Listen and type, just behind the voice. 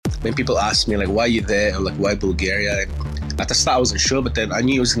when people ask me like, why are you there, or like, why Bulgaria? And at the start I wasn't sure, but then I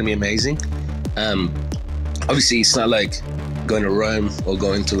knew it was gonna be amazing. Obviously it's not like going to Rome or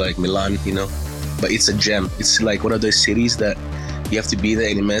going to like Milan, you know, but it's a gem. It's like one of those cities that you have to be there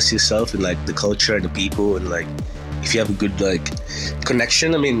and immerse yourself in like the culture and the people, and like if you have a good like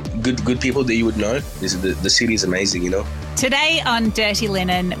connection, I mean, good people that you would know, the city is amazing, you know. Today on Dirty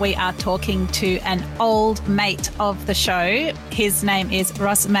Linen, we are talking to an old mate of the show. His name is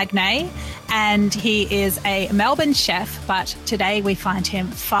Ross Magnay, and he is a Melbourne chef, but today we find him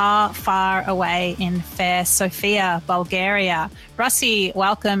far, far away in fair Sofia, Bulgaria. Rossi,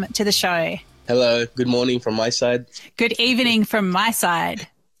 welcome to the show. Hello, good morning from my side. Good evening from my side.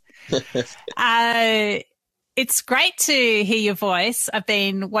 It's great to hear your voice. I've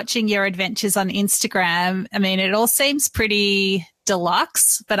been watching your adventures on Instagram. I mean, it all seems pretty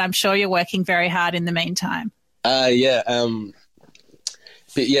deluxe, but I'm sure you're working very hard in the meantime. But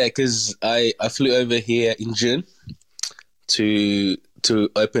because I flew over here in June to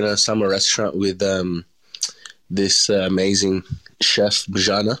open a summer restaurant with this amazing chef,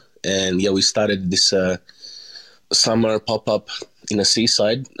 Bojana. And yeah, we started this summer pop-up in a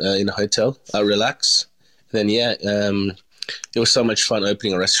seaside in a hotel, Relax. Then it was so much fun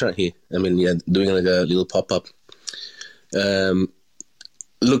opening a restaurant here. I mean, yeah, doing like a little pop-up.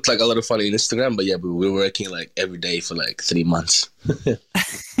 Looked like a lot of fun on Instagram, but yeah, we were working like every day for like 3 months.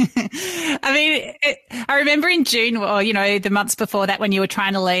 I mean, I remember in June, or, you know, the months before that when you were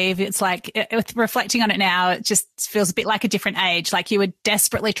trying to leave, it's like, reflecting on it now, it just feels a bit like a different age. Like you were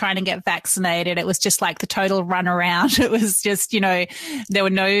desperately trying to get vaccinated. It was just like the total run around. It was just, you know, there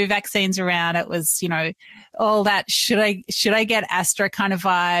were no vaccines around. It was, you know, all that should I get Astra kind of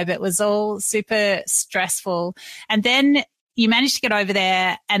vibe. It was all super stressful. And then you managed to get over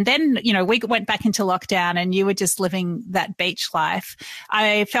there, and then, you know, we went back into lockdown and you were just living that beach life.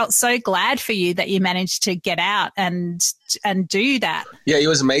 I felt so glad for you that you managed to get out and do that. Yeah, it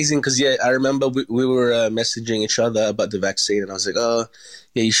was amazing because, yeah, I remember we were messaging each other about the vaccine, and I was like, oh,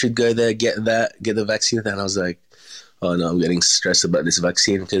 yeah, you should go there, get the vaccine. And I was like, oh, no, I'm getting stressed about this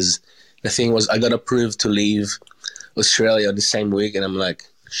vaccine because the thing was I got approved to leave Australia the same week, and I'm like,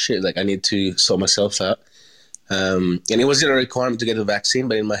 shit, like I need to sort myself out. And it wasn't a requirement to get the vaccine,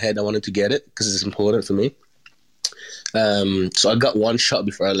 but in my head, I wanted to get it because it's important for me. So I got one shot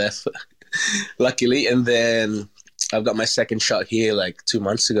before I left, luckily. And then I've got my second shot here like 2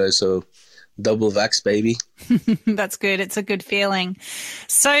 months ago. So double vax, baby. That's good. It's a good feeling.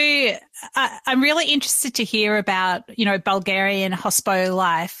 So I'm really interested to hear about, you know, Bulgarian hospo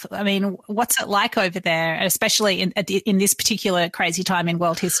life. I mean, what's it like over there, especially in this particular crazy time in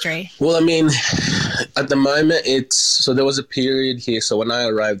world history? Well, I mean, at the moment, so there was a period here. So when I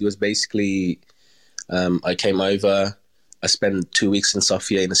arrived, it was basically, I came over, I spent 2 weeks in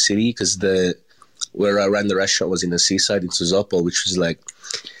Sofia in the city because where I ran the restaurant was in the seaside in Sozopol, which was like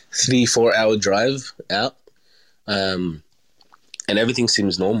 3-4 hour drive out. And everything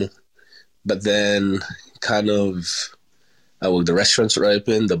seems normal. But then kind of, the restaurants were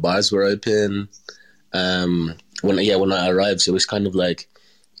open, the bars were open. When I arrived, so it was kind of like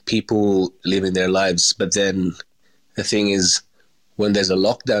people living their lives. But then the thing is, when there's a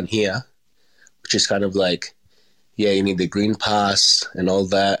lockdown here, which is kind of like, yeah, you need the green pass and all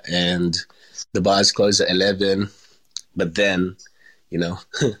that, and the bars close at 11. But then, you know,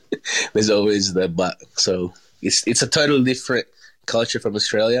 there's always the but. So it's a totally different culture from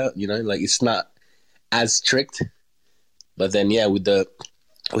Australia, you know, like it's not as strict. But then, yeah, with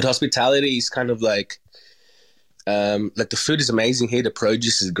hospitality, it's kind of like the food is amazing here. The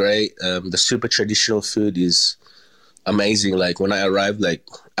produce is great. The super traditional food is amazing. Like when I arrived, like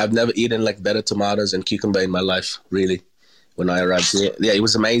I've never eaten like better tomatoes and cucumber in my life, really. When I arrived here, yeah, it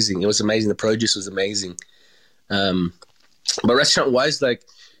was amazing. It was amazing. The produce was amazing. But restaurant-wise, like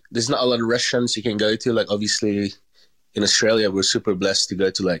there's not a lot of restaurants you can go to. Like obviously in Australia, we're super blessed to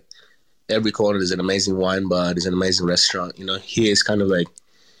go to like every corner. There's an amazing wine bar. There's an amazing restaurant. You know, here it's kind of like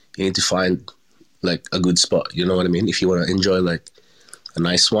you need to find like a good spot. You know what I mean? If you want to enjoy like a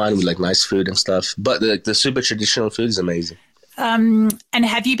nice wine with like nice food and stuff. But the super traditional food is amazing. And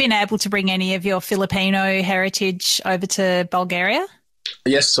have you been able to bring any of your Filipino heritage over to Bulgaria?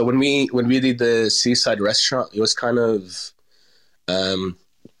 Yes. So when we did the seaside restaurant, it was kind of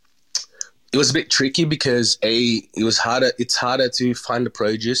it was a bit tricky because it's harder to find the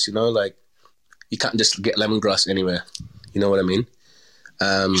produce, you know, like you can't just get lemongrass anywhere. You know what I mean?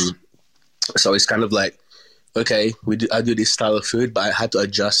 So it's kind of like, okay, I do this style of food, but I had to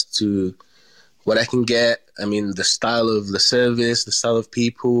adjust to what I can get. I mean, the style of the service, the style of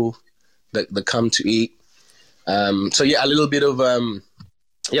people that come to eat. So yeah, a little bit of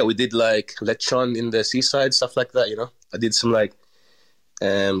yeah, we did like lechon in the seaside, stuff like that. I did some like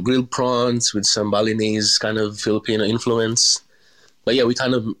grilled prawns with some Balinese kind of Filipino influence. But yeah, we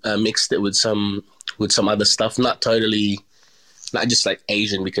kind of mixed it with some other stuff, not just like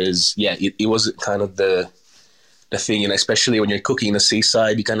Asian, because yeah, it wasn't kind of the thing, especially when you're cooking in the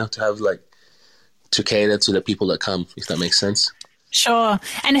seaside, you kind of have to have like to cater to the people that come, if that makes sense. Sure.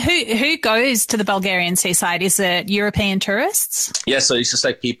 And who goes to the Bulgarian seaside? Is it European tourists? Yeah, so it's just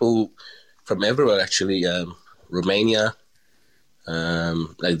like people from everywhere, actually. Romania,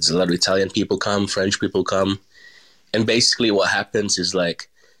 like there's a lot of Italian people come, French people come. And basically what happens is like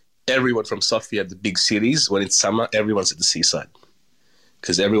everyone from Sofia, the big cities, when it's summer, everyone's at the seaside.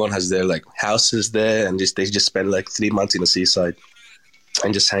 Because everyone has their like houses there, and they just spend like 3 months in the seaside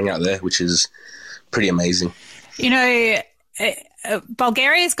and just hang out there, which is pretty amazing.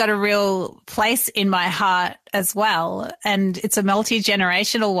 Bulgaria's got a real place in my heart as well, and it's a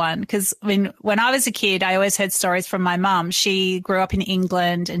multi-generational one, because when I was a kid, I always heard stories from my mum. She grew up in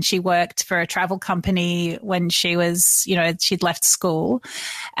England and she worked for a travel company when she was, she'd left school.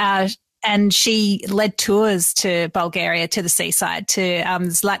 And she led tours to Bulgaria, to the seaside, to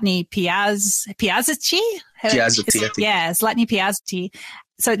Zlatni Piazzi. Yeah, Zlatni Piazzi.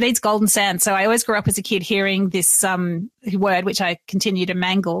 So it means golden sand. So I always grew up as a kid hearing this word, which I continue to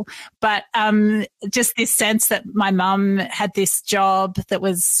mangle. But just this sense that my mum had this job that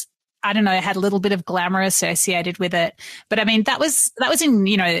was, I don't know, had a little bit of glamour associated with it. But I mean, that was in,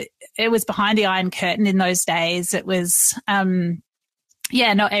 it was behind the Iron Curtain in those days. It was,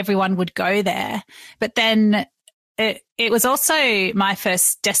 not everyone would go there. But then it was also my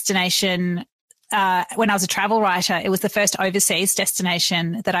first destination. When I was a travel writer, it was the first overseas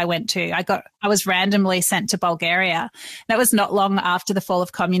destination that I went to. I was randomly sent to Bulgaria. That was not long after the fall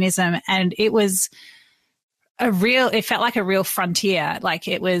of communism, and it was it felt like a real frontier. Like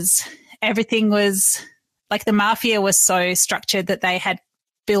everything was like the mafia was so structured that they had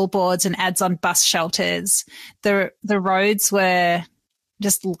billboards and ads on bus shelters. The roads were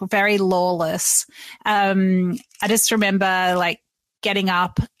just very lawless. I just remember like getting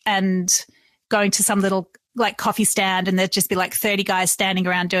up and going to some little like coffee stand, and there'd just be like 30 guys standing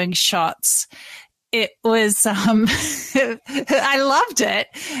around doing shots. It was, I loved it.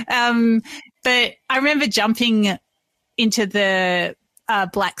 But I remember jumping into the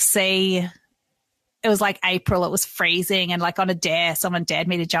Black Sea. It was like April, it was freezing, and like on a dare, someone dared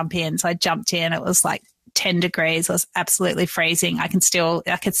me to jump in. So I jumped in. It was like 10 degrees. It was absolutely freezing. It still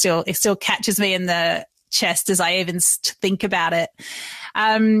catches me in the chest as I even think about it.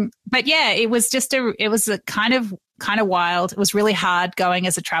 But yeah, it was a kind of wild. It was really hard going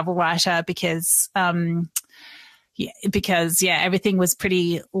as a travel writer because everything was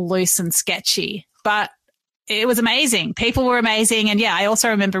pretty loose and sketchy, but it was amazing. People were amazing. And yeah, I also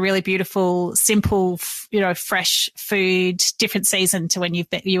remember really beautiful, simple, fresh food, different season to when you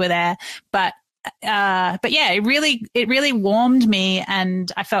were there. But yeah, it really warmed me,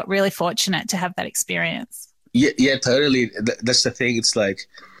 and I felt really fortunate to have that experience. Yeah, totally. That's the thing. It's like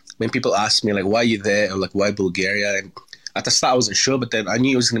when people ask me like, why are you there, or like, why Bulgaria? And at the start I wasn't sure, but then I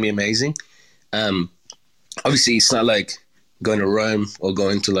knew it was going to be amazing. Obviously it's not like going to Rome or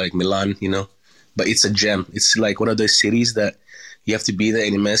going to like Milan, but it's a gem. It's like one of those cities that you have to be there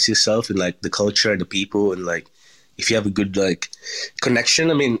and immerse yourself in like the culture and the people, and like if you have a good like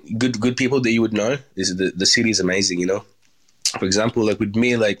connection, I mean, good people that you would know, the city is amazing, For example, like with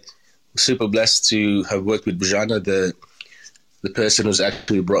me, like super blessed to have worked with Bojana, the person who's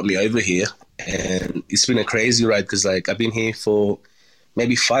actually brought me over here, and it's been a crazy ride because like I've been here for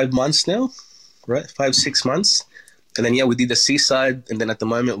maybe 5 months now, right? 5-6 months, and then we did the seaside, and then at the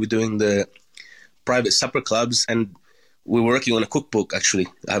moment we're doing the private supper clubs, and we're working on a cookbook. Actually,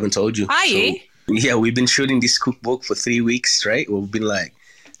 I haven't told you. Are you? Yeah, we've been shooting this cookbook for 3 weeks straight. We've been like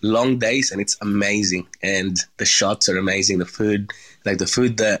long days, and it's amazing. And the shots are amazing. The food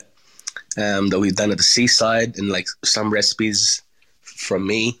that we've done at the seaside, and like some recipes from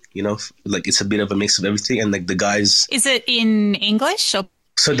me, like it's a bit of a mix of everything. And like the guys. Is it in English or?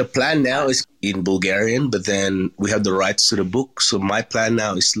 So the plan now is in Bulgarian, but then we have the rights to the book. So my plan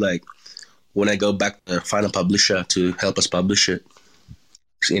now is like when I go back to find a publisher to help us publish it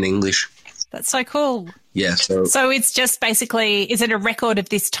in English. That's so cool. Yeah. So it's just basically, is it a record of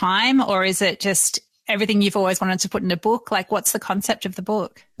this time, or is it just everything you've always wanted to put in a book? Like, what's the concept of the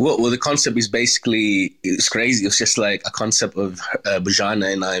book? Well, the concept is basically, it's crazy. It's just like a concept of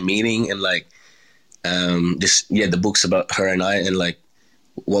Bojana and I meeting, and like, the book's about her and I, and like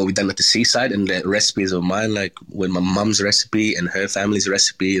what we've done at the seaside, and the recipes of mine, like with my mum's recipe and her family's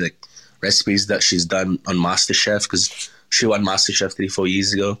recipe, like recipes that she's done on MasterChef, because She won MasterChef 3-4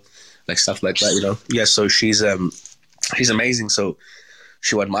 years ago, like stuff like that, you know. Yeah, so she's amazing. So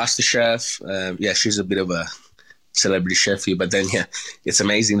she won MasterChef. Yeah, she's a bit of a celebrity chef here, but then yeah, it's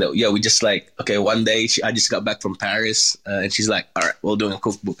amazing that we just like, okay, one day I just got back from Paris, and she's like, all right, we're doing a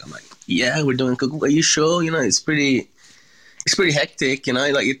cookbook. I'm like, yeah, we're doing a cookbook. Are you sure? You know, it's pretty hectic, you know,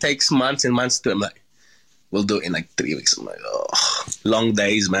 like it takes months and months to. I'm like, we'll do it in like 3 weeks. I'm like, oh, long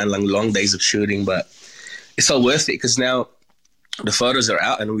days, man, long days of shooting, but it's all worth it because now the photos are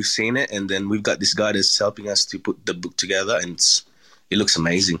out and we've seen it, and then we've got this guy that's helping us to put the book together, and it looks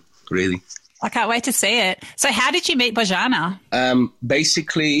amazing, really. I can't wait to see it. So how did you meet Bojana?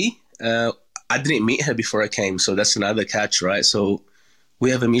 Basically, I didn't meet her before I came, so that's another catch, right? So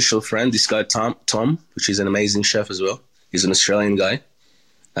we have a mutual friend, this guy Tom, which is an amazing chef as well. He's an Australian guy,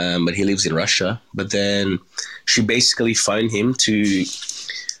 but he lives in Russia. But then she basically phoned him to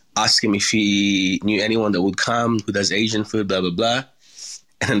ask him if he knew anyone that would come who does Asian food, blah, blah, blah.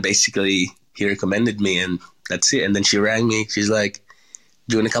 And then basically he recommended me, and that's it. And then she rang me. She's like,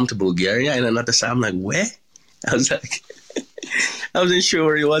 do you want to come to Bulgaria? And another time, I'm like, where? I was like, I wasn't sure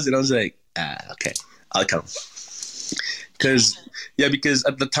where he was. And I was like, okay, I'll come. Because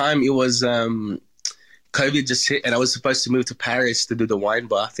at the time it was COVID just hit, and I was supposed to move to Paris to do the wine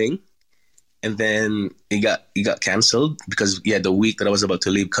bar thing. And then it got cancelled because, the week that I was about to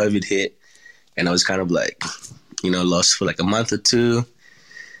leave, COVID hit. And I was kind of like, you know, lost for like a month or two.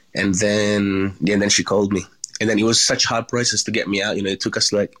 And then she called me. And then it was such a hard process to get me out. You know, it took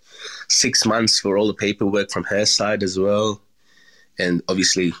us like 6 months for all the paperwork from her side as well. And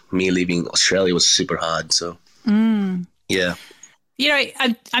obviously me leaving Australia was super hard. So, yeah. You know,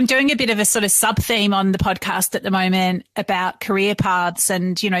 I'm doing a bit of a sort of sub-theme on the podcast at the moment about career paths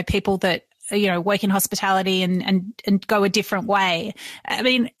and, you know, people that, you know, work in hospitality and go a different way. I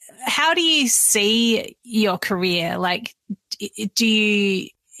mean, how do you see your career? Like, do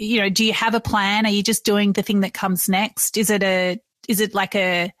you have a plan? Are you just doing the thing that comes next? Is it like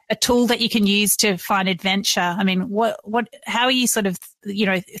a tool that you can use to find adventure? I mean, how are you sort of, you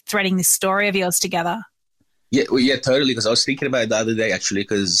know, threading this story of yours together? Yeah, totally. Because I was thinking about it the other day, actually,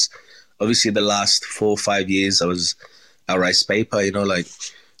 because obviously the last 4 or 5 years I was at Rice Paper, you know, like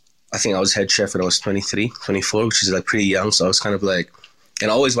I think I was head chef when I was 23, 24, which is like pretty young. So I was kind of like,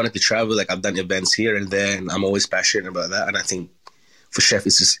 and I always wanted to travel. Like I've done events here and there, and I'm always passionate about that. And I think for chef,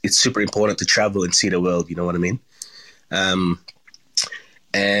 it's super important to travel and see the world. You know what I mean?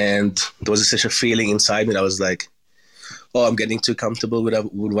 And there was such a feeling inside me that I was like, oh, I'm getting too comfortable with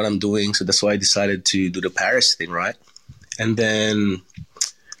what I'm doing. So that's why I decided to do the Paris thing, right? And then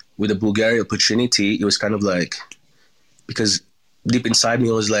with the Bulgaria opportunity, it was kind of like, because deep inside me,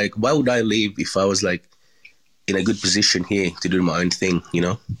 I was like, why would I leave if I was like in a good position here to do my own thing, you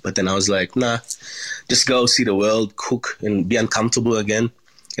know? But then I was like, nah, just go see the world, cook and be uncomfortable again.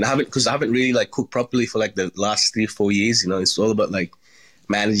 And I haven't really like cooked properly for like the last 3-4 years, you know? It's all about like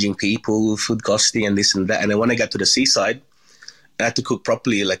managing people, food costing and this and that. And then when I got to the seaside, I had to cook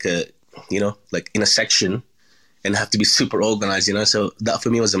properly, like like in a section, and have to be super organized, you know? So that for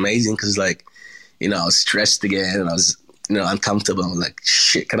me was amazing because like, you know, I was stressed again and I was, you know, uncomfortable. I was like,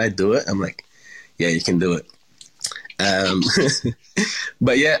 shit, can I do it? I'm like, yeah, you can do it.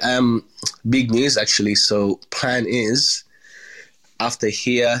 But yeah, big news actually. So plan is after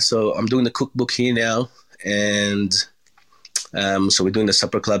here, so I'm doing the cookbook here now, and so we're doing the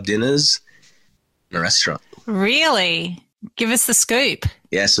supper club dinners in a restaurant. Really? Give us the scoop.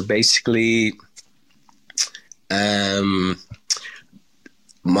 Yeah, so basically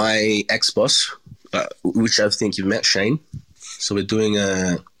my ex-boss, which I think you've met, Shane. So we're doing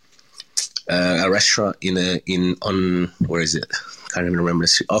a restaurant on where is it? Can't even remember.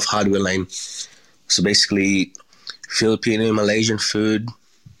 It's off Hardware Lane. So basically Filipino Malaysian food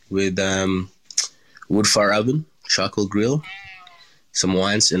with wood fire oven, charcoal grill, some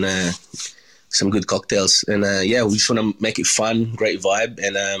wines and some good cocktails. And yeah, we just want to make it fun, great vibe,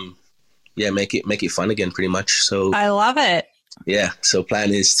 and yeah, make it fun again, pretty much. So I love it. Yeah, so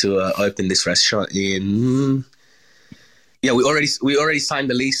plan is to open this restaurant in. Yeah, we already signed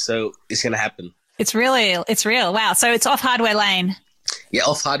the lease, so it's gonna happen. It's real. Wow. So it's off Hardware Lane. Yeah,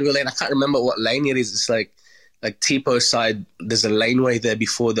 off Hardware Lane. I can't remember what lane it is. It's like Tipo side. There's a laneway there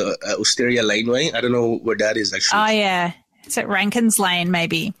before the Osteria laneway. I don't know where that is actually. Oh yeah, it's at Rankin's Lane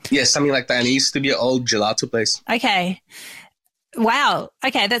maybe. Yeah, something like that. And it used to be an old gelato place. Okay. Wow.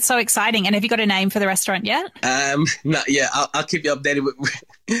 Okay, that's so exciting. And have you got a name for the restaurant yet? No, yeah, I'll keep you updated.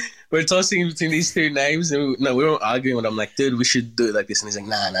 We're tossing between these two names, and we weren't arguing. But I'm like, dude, we should do it like this. And he's like,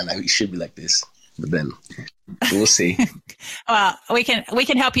 nah, it should be like this. But then we'll see. Well, we can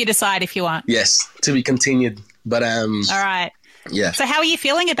help you decide if you want. Yes, to be continued. But All right. yeah. So how are you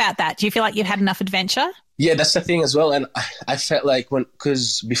feeling about that? Do you feel like you've had enough adventure? Yeah, that's the thing as well. And I felt like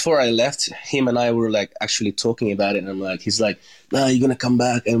because before I left, him and I were like actually talking about it. And I'm like, he's like, "No, you're going to come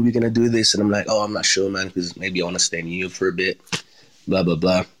back and we're going to do this." And I'm like, "Oh, I'm not sure, man, because maybe I want to stay in New York for a bit, blah, blah,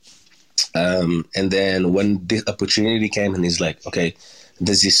 blah." And then when this opportunity came and he's like, "Okay,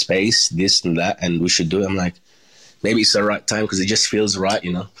 there's this space, this and that, and we should do it." I'm like, maybe it's the right time because it just feels right,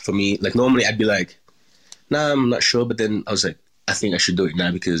 for me. Like normally I'd be like, "Nah, I'm not sure." But then I was like, I think I should do it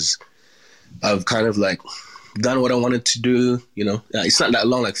now because I've kind of like done what I wanted to do, It's not that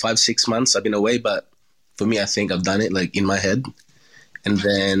long, like 5-6 months I've been away, but for me, I think I've done it like in my head. And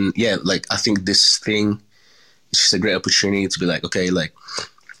then, yeah, like I think this thing is just a great opportunity to be like, okay, like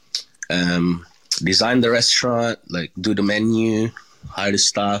design the restaurant, like do the menu, hire the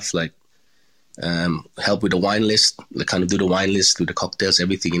staff, like help with the wine list, like kind of do the wine list, do the cocktails,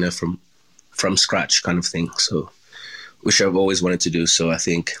 everything, from scratch kind of thing. So, which I've always wanted to do. So I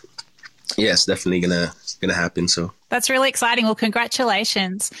think, yeah, it's definitely gonna happen. So that's really exciting. Well,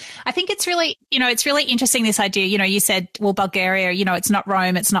 congratulations. I think it's really, it's really interesting, this idea. You said, well, Bulgaria, it's not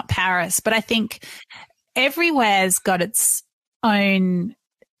Rome, it's not Paris, but I think everywhere's got its own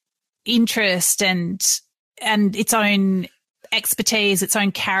interest and its own expertise, its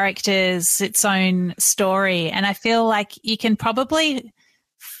own characters, its own story. And I feel like you can probably,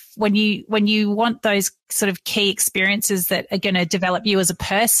 when you want those sort of key experiences that are going to develop you as a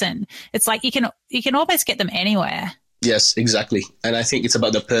person, it's like you can almost get them anywhere. Yes, exactly. And I think it's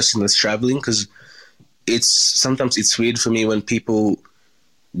about the person that's traveling, because sometimes it's weird for me when people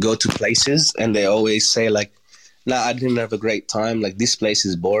go to places and they always say like, "Nah, I didn't have a great time. Like this place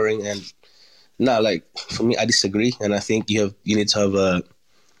is boring." And nah, like for me, I disagree. And I think you need to have a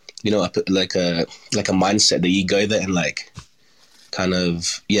mindset that you go there and like kind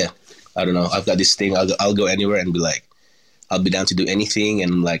of, yeah, I don't know. I've got this thing. I'll go anywhere and be like, I'll be down to do anything.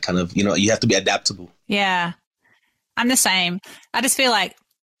 And like kind of, you have to be adaptable. Yeah, I'm the same. I just feel like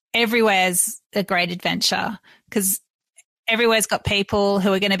everywhere's a great adventure because everywhere's got people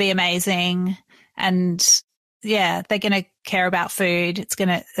who are going to be amazing, and yeah, they're going to care about food. There's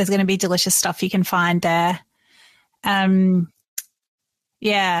going to be delicious stuff you can find there.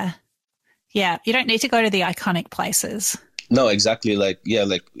 Yeah. You don't need to go to the iconic places. No, exactly.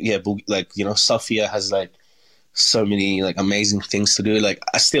 Sofia has like so many like amazing things to do. Like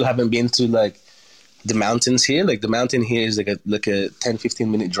I still haven't been to like the mountains here. Like the mountain here is like a 10-15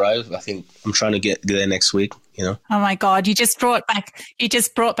 minute drive. I think I'm trying to get there next week, Oh my God, you just brought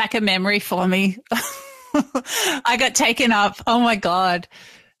back a memory for me. I got taken up. Oh my God.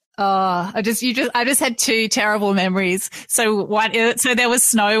 Oh, I just had two terrible memories. So there was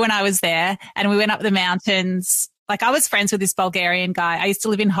snow when I was there and we went up the mountains. Like I was friends with this Bulgarian guy. I used to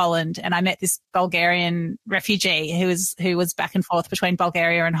live in Holland and I met this Bulgarian refugee who was back and forth between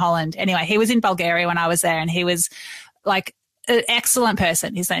Bulgaria and Holland. Anyway, he was in Bulgaria when I was there and he was like an excellent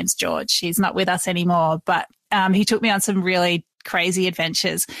person. His name's George. He's not with us anymore, but he took me on some really crazy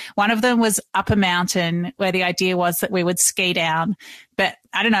adventures. One of them was up a mountain where the idea was that we would ski down, but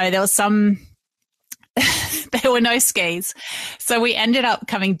I don't know, there were no skis. So we ended up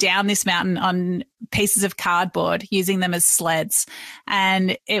coming down this mountain on pieces of cardboard, using them as sleds.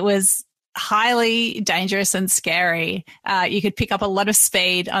 And it was highly dangerous and scary. You could pick up a lot of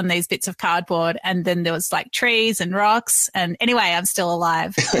speed on these bits of cardboard. And then there was like trees and rocks. And anyway, I'm still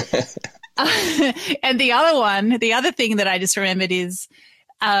alive. And the other thing that I just remembered is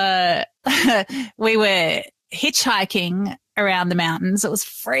we were hitchhiking around the mountains. It was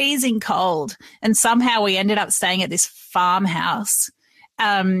freezing cold. And somehow we ended up staying at this farmhouse.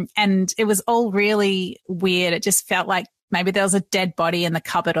 And it was all really weird. It just felt like maybe there was a dead body in the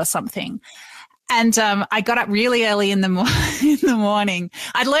cupboard or something. And I got up really early in the morning.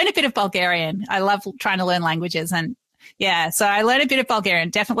 I'd learned a bit of Bulgarian. I love trying to learn languages. And yeah, so I learned a bit of Bulgarian,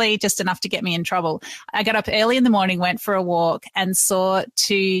 definitely just enough to get me in trouble. I got up early in the morning, went for a walk and saw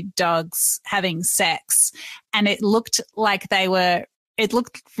two dogs having sex. And it looked like they looked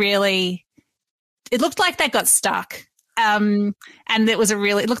like they got stuck. And it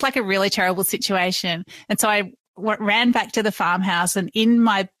looked like a really terrible situation. And so I ran back to the farmhouse and in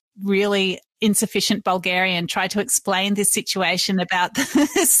my really insufficient Bulgarian tried to explain this situation about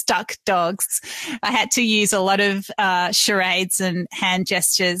the stuck dogs. I had to use a lot of charades and hand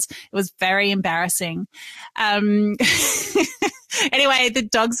gestures. It was very embarrassing. Anyway, the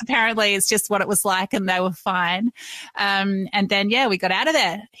dogs apparently it's just what it was like and they were fine. And then, yeah, we got out of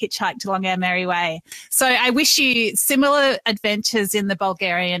there, hitchhiked along our merry way. So I wish you similar adventures in the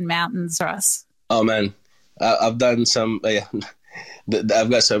Bulgarian mountains, Ross. Oh, man. I've done some, I've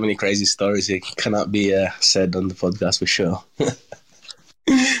got so many crazy stories it cannot be said on the podcast for sure.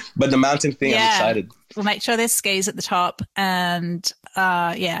 But the mountain thing, I'm excited. We'll make sure there's skis at the top, and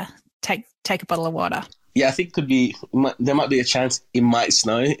take a bottle of water. Yeah, I think there might be a chance it might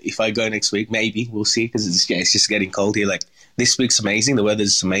snow if I go next week. Maybe we'll see, because it's just getting cold here. Like this week's amazing, the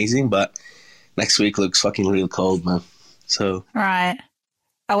weather's amazing, but next week looks fucking real cold, man. So right.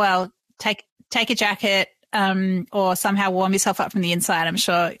 Oh well, take a jacket, or somehow warm yourself up from the inside. I'm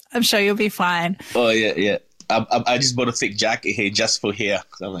sure you'll be fine. Oh yeah. I just bought a thick jacket here just for here.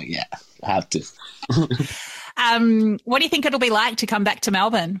 I'm like, yeah, I have to. What do you think it'll be like to come back to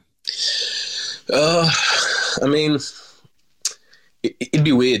Melbourne? I mean, it'd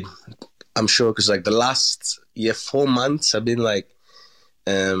be weird, I'm sure, because like the last 4 months I've been like,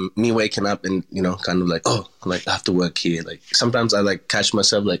 me waking up and, kind of like, oh, like I have to work here. Like sometimes I like catch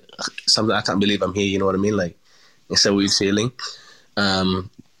myself like, sometimes I can't believe I'm here, you know what I mean? Like it's a weird feeling. And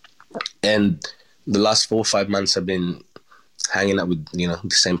the last 4 or 5 months I've been hanging out with, the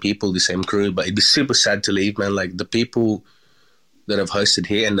same people, the same crew, but it'd be super sad to leave, man. Like the people that I've hosted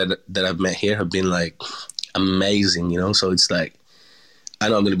here and that I've met here have been like amazing, so it's like, I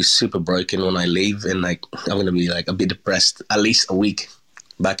know I'm going to be super broken when I leave, and like I'm going to be like a bit depressed at least a week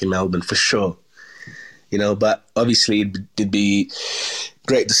back in Melbourne for sure, but obviously it'd be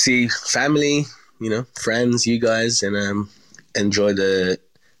great to see family, friends, you guys, and enjoy the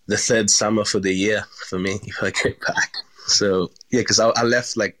third summer for the year for me if I get back. So yeah, because I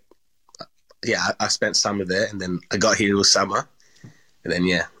left I spent summer there, and then I got here, it was summer, and then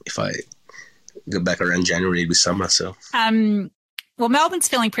if I go back around January, it'd be summer. So well, Melbourne's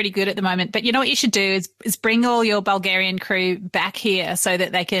feeling pretty good at the moment, but you know what you should do is bring all your Bulgarian crew back here so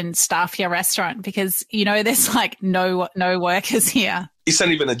that they can staff your restaurant, because there's like no workers here. It's not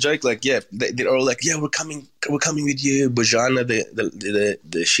even a joke. Like, they're all like, we're coming with you. Bojana,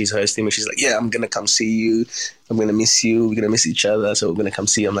 the she's hosting me. She's like, I'm gonna come see you. I'm gonna miss you. We're gonna miss each other. So we're gonna come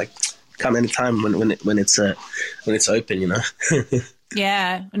see you. I'm like, come anytime when it's open,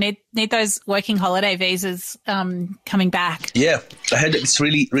 Yeah, we need those working holiday visas coming back. Yeah, I heard that it's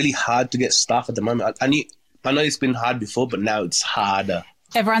really, really hard to get staff at the moment. I know it's been hard before, but now it's harder.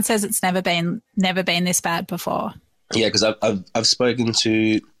 Everyone says it's never been this bad before. Yeah, because I've spoken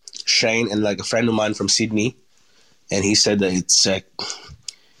to Shane and like a friend of mine from Sydney, and he said that it's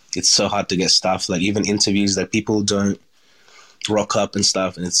so hard to get staff. Like even interviews, that people don't rock up and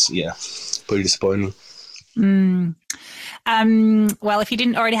stuff, and it's pretty disappointing. Well, if you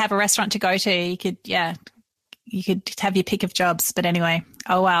didn't already have a restaurant to go to, you could have your pick of jobs. But anyway,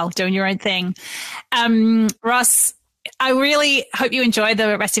 oh well, doing your own thing. Ross, I really hope you enjoy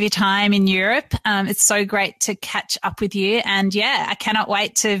the rest of your time in Europe. It's so great to catch up with you. And I cannot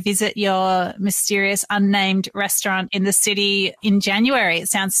wait to visit your mysterious unnamed restaurant in the city in January. It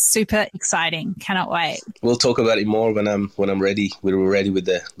sounds super exciting. Cannot wait. We'll talk about it more when I'm ready. We're ready with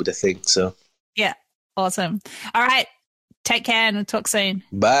the thing. So yeah, awesome. All right. Take care and we'll talk soon.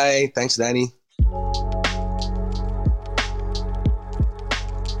 Bye. Thanks, Danny.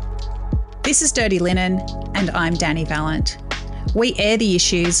 This is Dirty Linen, and I'm Danny Valent. We air the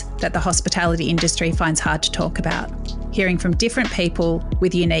issues that the hospitality industry finds hard to talk about, hearing from different people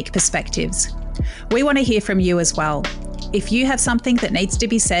with unique perspectives. We want to hear from you as well. If you have something that needs to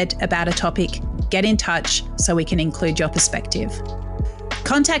be said about a topic, get in touch so we can include your perspective.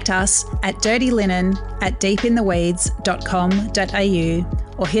 Contact us at dirtylinenat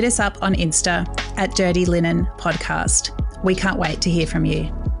deepintheweeds.com.au or hit us up on Insta at Dirty Linen Podcast. We can't wait to hear from you.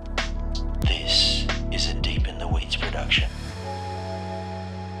 This